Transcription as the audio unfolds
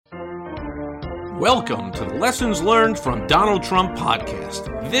Welcome to the Lessons Learned from Donald Trump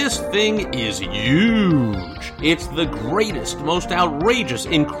podcast. This thing is huge. It's the greatest, most outrageous,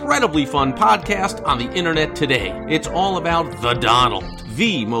 incredibly fun podcast on the internet today. It's all about the Donald,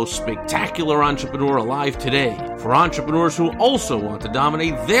 the most spectacular entrepreneur alive today, for entrepreneurs who also want to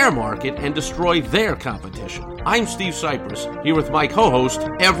dominate their market and destroy their competition. I'm Steve Cypress, here with my co-host,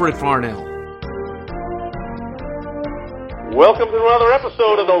 Everett Farnell. Welcome to another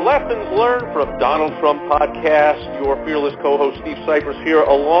episode of the Lessons Learned from Donald Trump podcast. Your fearless co-host, Steve Cypress, here,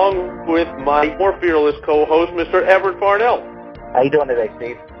 along with my more fearless co-host, Mr. Everett Farnell. How you doing today,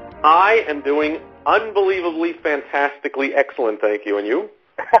 Steve? I am doing unbelievably, fantastically excellent, thank you. And you?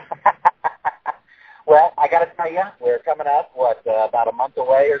 Well, I got to tell you, we're coming up, about a month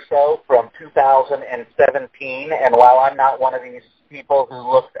away or so from 2017, and while I'm not one of these people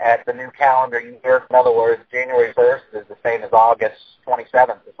who looks at the new calendar year, in other words, January 1st is the same as August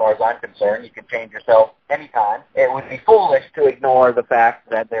 27th, as far as I'm concerned. You can change yourself anytime. It would be foolish to ignore the fact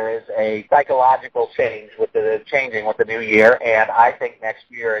that there is a psychological change with the new year, and I think next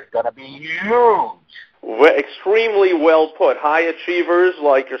year is going to be huge. Extremely well put. High achievers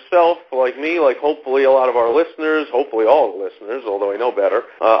like yourself, like me, like hopefully a lot of our listeners, hopefully all the listeners, although I know better,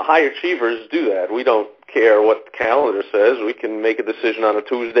 high achievers do that. We don't care what the calendar says. We can make a decision on a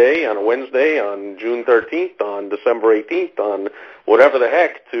Tuesday, on a Wednesday, on June 13th, on December 18th, on whatever the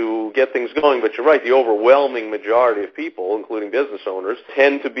heck to get things going. But you're right, the overwhelming majority of people, including business owners,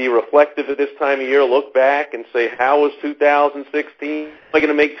 tend to be reflective at this time of year, look back and say, how was 2016? Am I going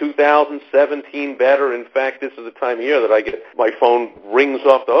to make 2017 better? In fact, this is the time of year that I get my phone rings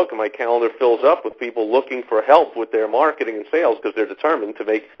off the hook and my calendar fills up with people looking for help with their marketing and sales because they're determined to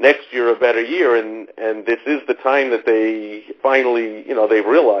make next year a better year. And this is the time that they finally, they've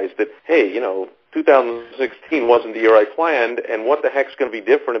realized that, hey, 2016 wasn't the year I planned, and what the heck's going to be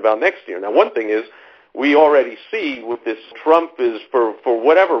different about next year? Now, one thing is, we already see with this Trump is for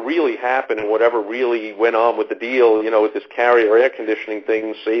whatever really happened and whatever really went on with the deal, with this Carrier air conditioning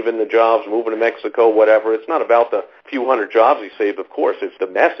thing, saving the jobs, moving to Mexico, whatever. It's not about the few hundred jobs he saved, of course. It's the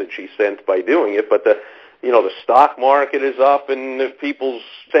message he sent by doing it, but the stock market is up and people's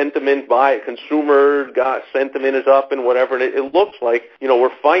sentiment consumer sentiment is up and whatever. And it looks like, we're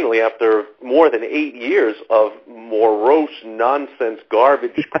finally, after more than 8 years of morose, nonsense,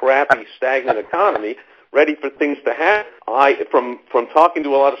 garbage, crappy, stagnant economy, ready for things to happen. From talking to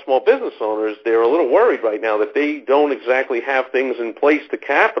a lot of small business owners, they're a little worried right now that they don't exactly have things in place to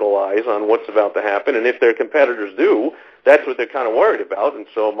capitalize on what's about to happen. And if their competitors do, that's what they're kind of worried about. And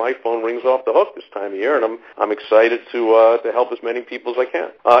so my phone rings off the hook this time of year, and I'm excited to help as many people as I can.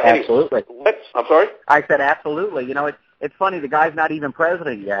 Absolutely. Anyway, I'm sorry? I said absolutely. It's funny, the guy's not even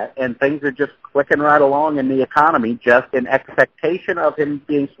president yet, and things are just clicking right along in the economy just in expectation of him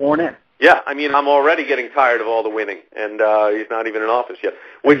being sworn in. Yeah, I'm already getting tired of all the winning, and he's not even in office yet.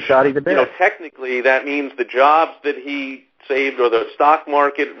 Which, technically that means the jobs that he saved or the stock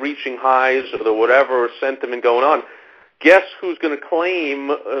market reaching highs or the whatever sentiment going on, guess who's going to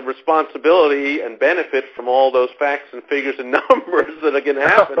claim responsibility and benefit from all those facts and figures and numbers that are going to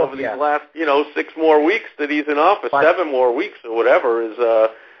happen over these last, 6 more weeks that he's in office, 7 more weeks or whatever is,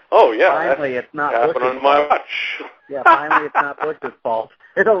 finally, it's not happened on my watch. Yeah, finally it's not Bush's fault.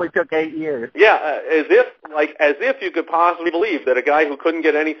 It only took 8 years. Yeah, as if you could possibly believe that a guy who couldn't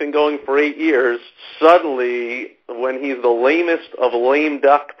get anything going for 8 years, suddenly, when he's the lamest of lame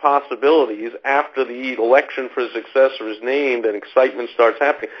duck possibilities, after the election for his successor is named and excitement starts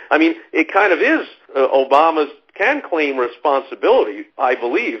happening. It kind of is Obama's can claim responsibility, I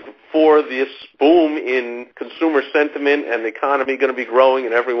believe, for this boom in consumer sentiment and the economy going to be growing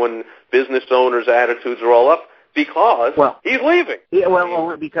and business owners' attitudes are all up. Because he's leaving. Yeah,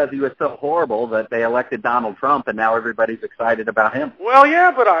 only because he was so horrible that they elected Donald Trump, and now everybody's excited about him. Well,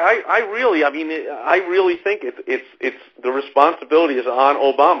 yeah, but I really think it's the responsibility is on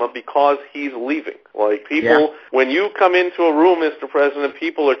Obama because he's leaving. Like when you come into a room, Mr. President,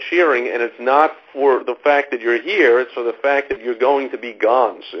 people are cheering, and it's not for the fact that you're here; it's for the fact that you're going to be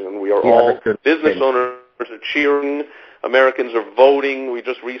gone soon. We are all business owners are cheering. Americans are voting. We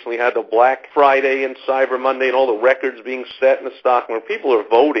just recently had the Black Friday and Cyber Monday and all the records being set in the stock market. People are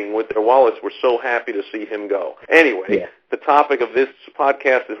voting with their wallets. We're so happy to see him go. Anyway, the topic of this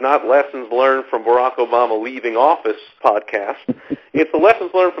podcast is not Lessons Learned from Barack Obama Leaving Office podcast. It's the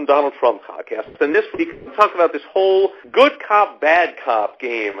Lessons Learned from Donald Trump podcast. And this week, we talk about this whole good cop, bad cop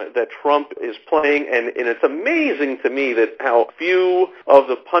game that Trump is playing. And it's amazing to me that how few of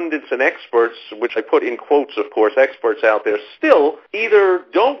the pundits and experts, which I put in quotes, of course, experts out there, still either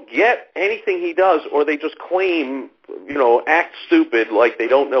don't get anything he does or they just claim act stupid like they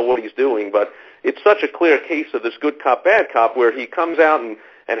don't know what he's doing, but it's such a clear case of this good cop, bad cop, where he comes out and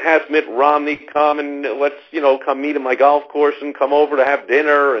has Mitt Romney come and come meet at my golf course and come over to have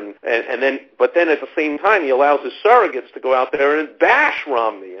dinner, but then at the same time he allows his surrogates to go out there and bash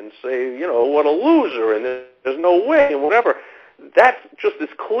Romney and say, what a loser and there's no way and whatever. That's just as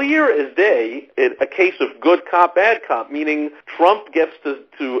clear as day, a case of good cop, bad cop, meaning Trump gets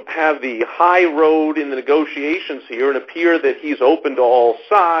to have the high road in the negotiations here and appear that he's open to all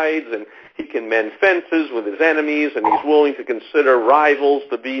sides and he can mend fences with his enemies and he's willing to consider rivals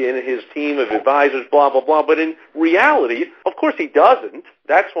to be in his team of advisors, blah, blah, blah. But in reality, of course he doesn't.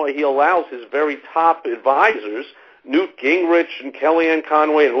 That's why he allows his very top advisors, Newt Gingrich and Kellyanne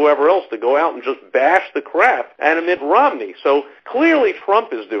Conway and whoever else, to go out and just bash the crap out of Mitt Romney. So clearly Trump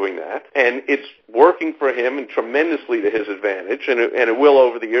is doing that, and it's working for him and tremendously to his advantage, and it will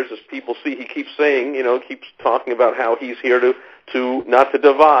over the years as people see. He keeps saying, keeps talking about how he's here to not to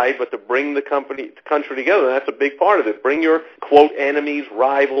divide, but to bring the country together. And that's a big part of it. Bring your, quote, enemies,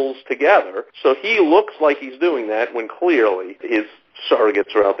 rivals together. So he looks like he's doing that when clearly his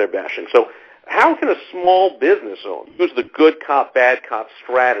surrogates are out there bashing. So how can a small business owner use the good cop, bad cop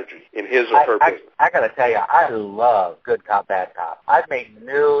strategy in his or her business? I got to tell you, I love good cop, bad cop. I've made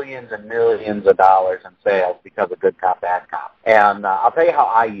millions and millions of dollars in sales because of good cop, bad cop. And I'll tell you how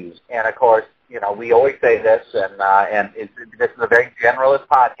I use it. And, of course, we always say this, and this is a very generalist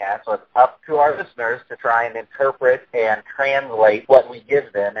podcast, so it's up to our listeners to try and interpret and translate what we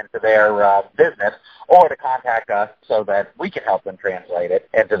give them into their business, or to contact us so that we can help them translate it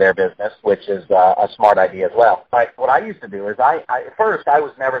into their business, which is a smart idea as well. But what I used to do is first I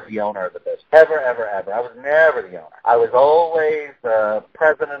was never the owner of the business. Ever. I was never the owner. I was always the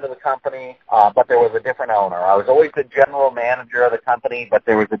president of the company, but there was a different owner. I was always the general manager of the company, but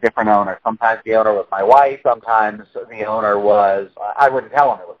there was a different owner. Sometimes the owner was my wife. Sometimes the owner was, I wouldn't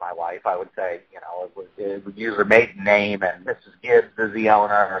tell him it was my wife. I would say, it would use her maiden name, and Mrs. Gibbs is the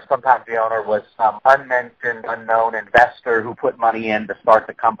owner. Or sometimes the owner was some unmentioned, unknown investor who put money in to start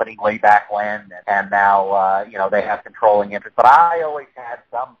the company way back when, and now, they have controlling interest. But I always had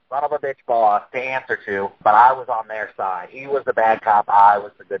some son of a bitch boss to answer to, but I was on their side. He was the bad cop, I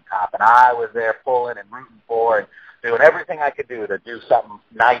was the good cop, and I was there pulling and rooting for and doing everything I could do to do something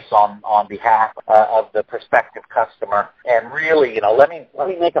nice on behalf of the prospective customer. And really, let me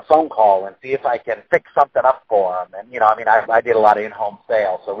make a phone call and see if I can fix something up for them. And, I did a lot of in-home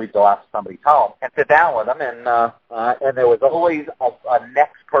sales, so we'd go out to somebody's home and sit down with them. And there was always a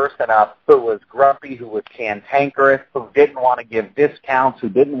next person up who was grumpy, who was cantankerous, who didn't want to give discounts, who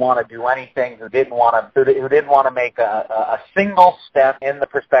didn't want to do anything, who didn't want to make a single step in the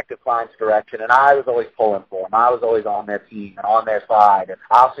prospective client's direction. And I was always pulling for them. I was always on their team and on their side, and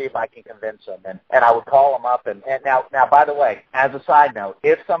I'll see if I can convince them. And I would call them up. And now, by the way, as a side note,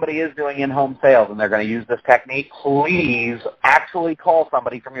 if somebody is doing in-home sales and they're going to use this technique, please actually call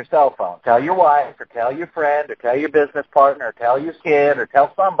somebody from your cell phone. Tell your wife, or tell your friend, or tell your business partner, or tell your kid, or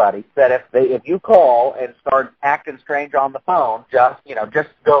tell somebody that if you call and start acting strange on the phone, just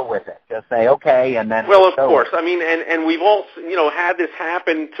go with it. Just say okay, and then. Well, of course. I mean, and we've all had this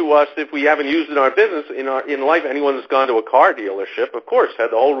happen to us if we haven't used it in our business in life. Anyone that's gone to a car dealership, of course, had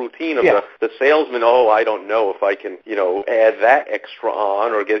the whole routine of the salesman. Oh, I don't know if I can add that extra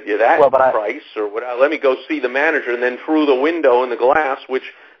on or get you that price or whatever. Let me go see the manager, and then through the window in the glass, which.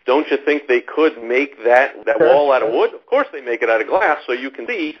 Don't you think they could make that wall out of wood? Of course they make it out of glass, so you can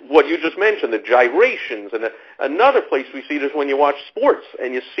see what you just mentioned, the gyrations. And another place we see this when you watch sports,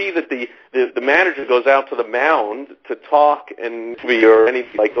 and you see that the manager goes out to the mound to talk and or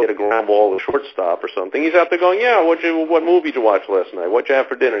anything like hit a ground ball, a shortstop or something. He's out there going, what movie did you watch last night? What you have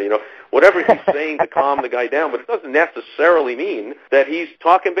for dinner? Whatever he's saying to calm the guy down, but it doesn't necessarily mean that he's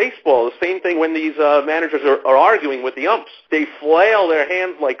talking baseball. The same thing when these managers are arguing with the umps. They flail their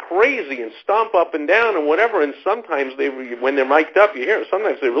hands like crazy and stomp up and down and whatever, and sometimes when they're mic'd up, you hear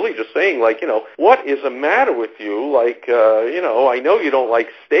sometimes they're really just saying what is the matter with you? I know you don't like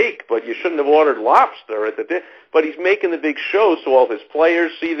steak, but you shouldn't have ordered lobster at the dinner. But he's making the big show so all his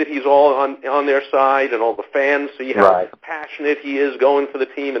players see that he's all on their side, and all the fans see how passionate he is going for the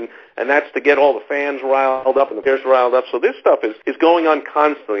team, and that's to get all the fans riled up and the players riled up. So this stuff is going on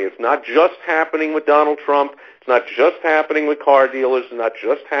constantly. It's not just happening with Donald Trump. It's not just happening with car dealers. It's not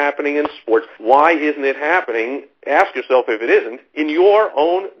just happening in sports. Why isn't it happening? Ask yourself if it isn't in your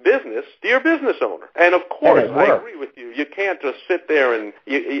own business, dear business owner. And of course, I agree with you. You can't just sit there and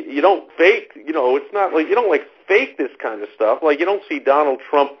you don't fake. It's not like you don't fake this kind of stuff. Like, you don't see Donald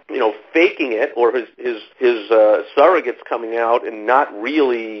Trump, faking it, or his surrogates coming out and not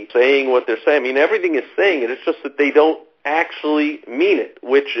really saying what they're saying. I mean, everything is saying it. It's just that they don't actually mean it,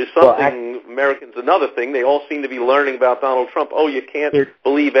 which is something Americans, another thing, they all seem to be learning about Donald Trump. Oh, you can't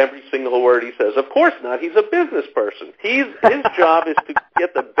believe every single word he says. Of course not. He's a business person. His job is to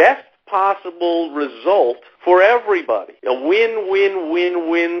get the best possible result for everybody. A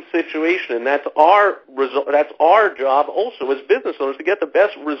win-win-win-win situation, and that's our result. That's our job also as business owners, to get the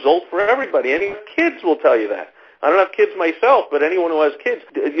best result for everybody. Any kids will tell you that. I don't have kids myself, but anyone who has kids,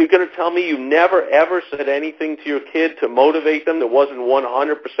 you're going to tell me you never, ever said anything to your kid to motivate them that wasn't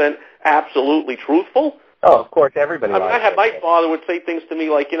 100% absolutely truthful? Oh, of course, everybody. My father would say things to me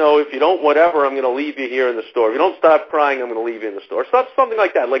like, if you don't whatever, I'm going to leave you here in the store. If you don't stop crying, I'm going to leave you in the store. So something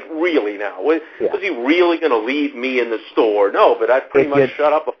like that. Like, really now? Was he really going to leave me in the store? No, but I'd pretty much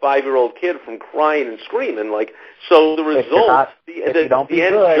shut up a 5-year-old kid from crying and screaming. Like, so the result, the end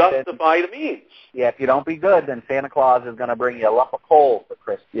justify the means. Yeah, if you don't be good, then Santa Claus is going to bring you a lump of coal for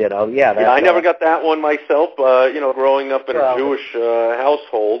Christmas. I never got that one myself. Growing up in a Jewish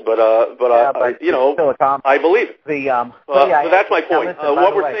household, but I believe it. So that's my point.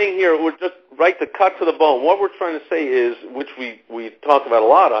 What we're saying here, we're just to cut to the bone. What we're trying to say is, which we talk about a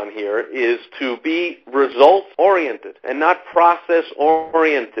lot on here, is to be results-oriented and not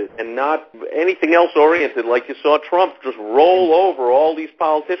process-oriented and not anything else oriented, like you saw Trump just roll over all these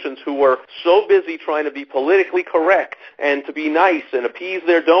politicians who were so busy trying to be politically correct and to be nice and appease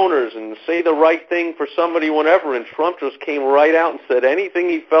their donors and say the right thing for somebody whenever, and Trump just came right out and said anything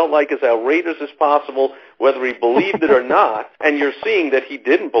he felt like as outrageous as possible, whether he believed it or not, and you're seeing that he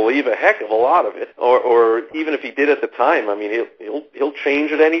didn't believe a heck of a lot of it, or even if he did at the time, I mean, he'll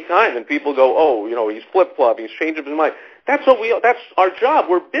change at any time, and people go, he's flip-flopping, he's changing his mind. That's our job.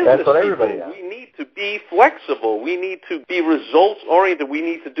 We're business people. We need to be flexible. We need to be results-oriented. We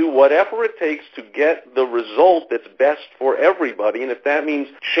need to do whatever it takes to get the result that's best for everybody. And if that means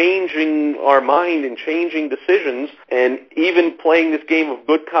changing our mind and changing decisions and even playing this game of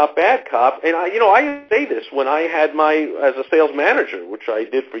good cop, bad cop, and I say this when I had as a sales manager, which I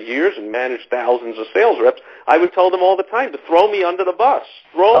did for years and managed thousands of sales reps, I would tell them all the time to throw me under the bus.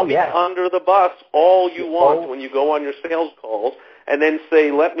 Throw me under the bus all you want when you go on your sales calls, and then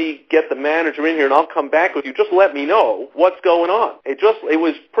say, let me get the manager in here and I'll come back with you. Just let me know what's going on. It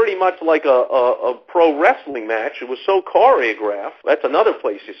was pretty much like a pro wrestling match. It was so choreographed. That's another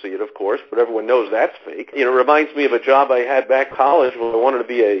place you see it, of course, but everyone knows that's fake. It reminds me of a job I had back in college when I wanted to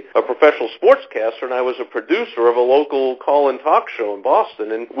be a professional sportscaster, and I was a producer of a local call-in talk show in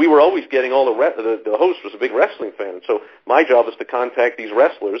Boston, and we were always getting all the host was a big wrestling fan, and so my job was to contact these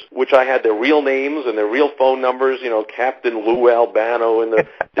wrestlers, which I had their real names and their real phone numbers, Captain Lou Albano and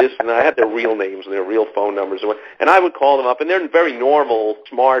and I had their real names and their real phone numbers, and I would call them up, and they're very normal,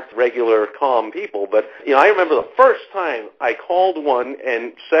 smart, regular, calm people, but I remember the first time I called one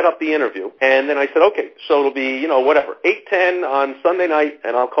and set up the interview, and then I said, okay, so it'll be, 8:10 on Sunday night,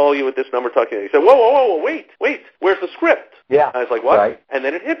 and I'll call you at this number talking to you. He said, whoa, wait, where's the script? Yeah. I was like, what? Right. And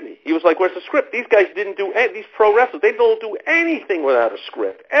then it hit me. He was like, where's the script? These guys didn't do these pro wrestlers, they don't do anything without a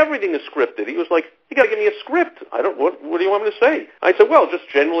script. Everything is scripted. He was like, you got to give me a script. What do you want me to say? I said, well, just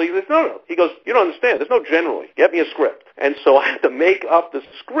generally. No. He goes, you don't understand. There's no generally. Get me a script. And so I had to make up the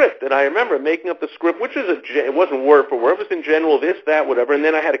script. And I remember making up the script, which is it wasn't word for word. It was in general, this, that, whatever. And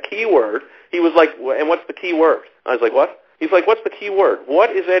then I had a keyword. He was like, and what's the key word? I was like, what? He's like, what's the key word?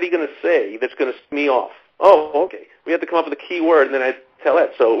 What is Eddie going to say that's going to set me off? Oh, okay. We had to come up with a key word, and then I tell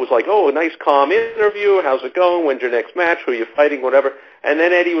Ed. So it was like, a nice, calm interview. How's it going? When's your next match? Who are you fighting? Whatever. And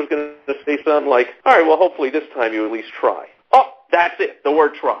then Eddie was going to say something like, all right, well, hopefully this time you at least try. Oh, that's it, the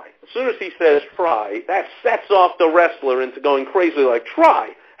word try. As soon as he says try, that sets off the wrestler into going crazy like, try?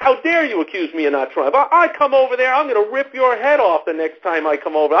 How dare you accuse me of not trying? If I come over there, I'm going to rip your head off the next time I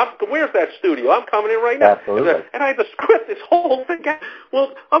come over. Where's that studio? I'm coming in right now. Absolutely. And I had to script this whole thing.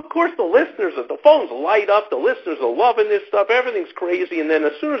 Well, of course, the phones light up. The listeners are loving this stuff. Everything's crazy. And then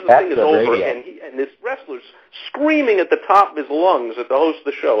as soon as the thing is over, and this wrestler's screaming at the top of his lungs at the host of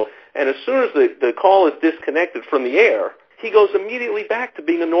the show, and as soon as the call is disconnected from the air, he goes immediately back to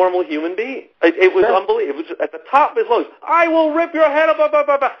being a normal human being. It was unbelievable. It was at the top of his lungs. I will rip your head up.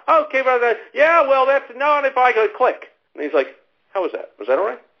 Okay, brother. Yeah, well, that's not if I could click. And he's like, how was that? Was that all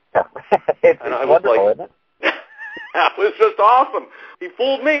right? It's wonderful, isn't it? That was just awesome. He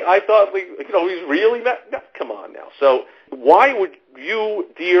fooled me. I thought, he's really mad. No, come on now. So why would you,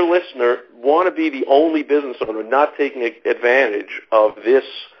 dear listener, want to be the only business owner not taking advantage of this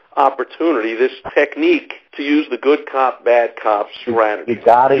opportunity, this technique to use the good cop, bad cop strategy. You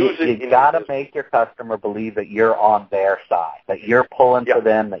gotta make your customer believe that you're on their side, that you're pulling for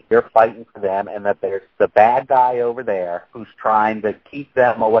them, that you're fighting for them, and that there's the bad guy over there who's trying to keep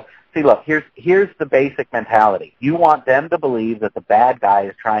them away. See, look, here's the basic mentality. You want them to believe that the bad guy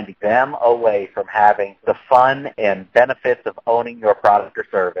is trying to keep them away from having the fun and benefits of owning your product or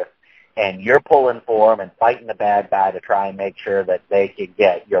service, and you're pulling for them and fighting the bad guy to try and make sure that they can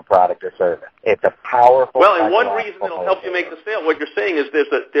get your product or service. It's a powerful... Well, and one reason it'll help you make the sale, what you're saying is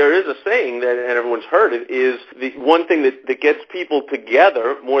there is a saying, that, and everyone's heard it, is the one thing that gets people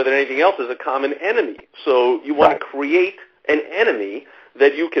together more than anything else is a common enemy. So you want to create an enemy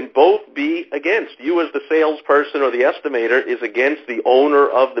that you can both be against. You as the salesperson or the estimator is against the owner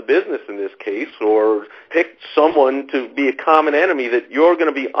of the business in this case, or pick someone to be a common enemy that you're going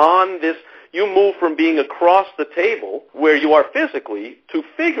to be on this. You move from being across the table where you are physically to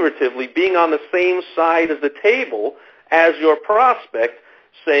figuratively being on the same side of the table as your prospect,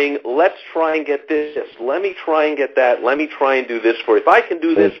 saying, let's try and get this, let me try and get that, let me try and do this for you. If I can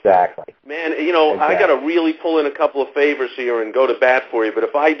do this, man, I got to really pull in a couple of favors here and go to bat for you, but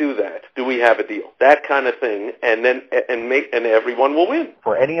if I do that, do we have a deal? That kind of thing, and everyone will win.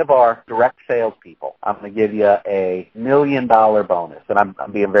 For any of our direct salespeople, I'm going to give you a $1 million bonus, and I'm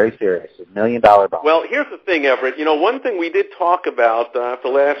being very serious, $1 million bonus. Well, here's the thing, Everett. One thing we did talk about after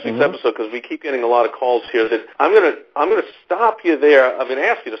last week's episode, because we keep getting a lot of calls here, that I'm going to stop you there. I'm going to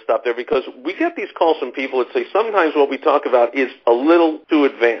ask you to stop there, because we get these calls from people that say sometimes what we talk about is a little too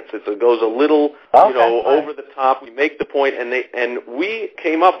advanced. It goes a little, over the top. We make the point, and we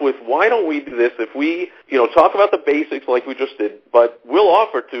came up with, why don't we do this? If we, talk about the basics like we just did, but we'll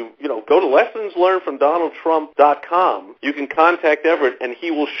offer to, go to lessonslearnedfromdonaldtrump.com. You can contact Everett, and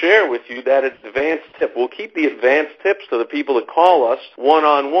he will share with you that advanced tip. We'll keep the advanced tips to the people that call us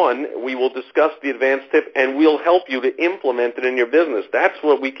one-on-one. We will discuss the advanced tip, and we'll help you to implement it in your business. That's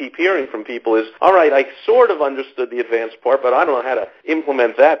what we keep hearing from people is, all right, I sort of understood the advanced part, but I don't know how to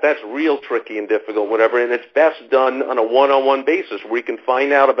implement that. That's real tricky and difficult, whatever, and it's best done on a one-on-one basis where we can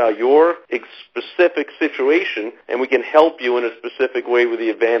find out about your specific situation, and we can help you in a specific way with the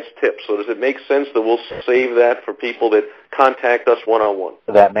advanced tips. So does it make sense that we'll save that for people that contact us one-on-one?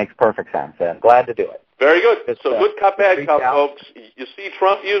 That makes perfect sense, and I'm glad to do it. Very good. So good cop, bad cop, folks. You see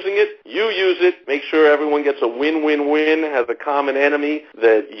Trump using it, you use it. Make sure everyone gets a win-win-win, has a common enemy,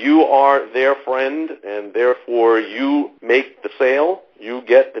 that you are their friend, and therefore you make the sale, you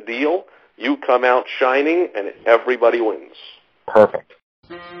get the deal, you come out shining, and everybody wins. Perfect.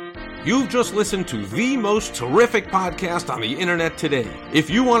 You've just listened to the most terrific podcast on the internet today.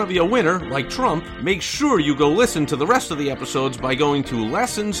 If you want to be a winner like Trump, make sure you go listen to the rest of the episodes by going to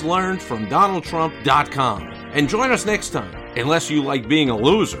lessonslearnedfromdonaldtrump.com. And join us next time, unless you like being a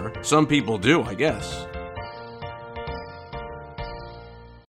loser. Some people do, I guess.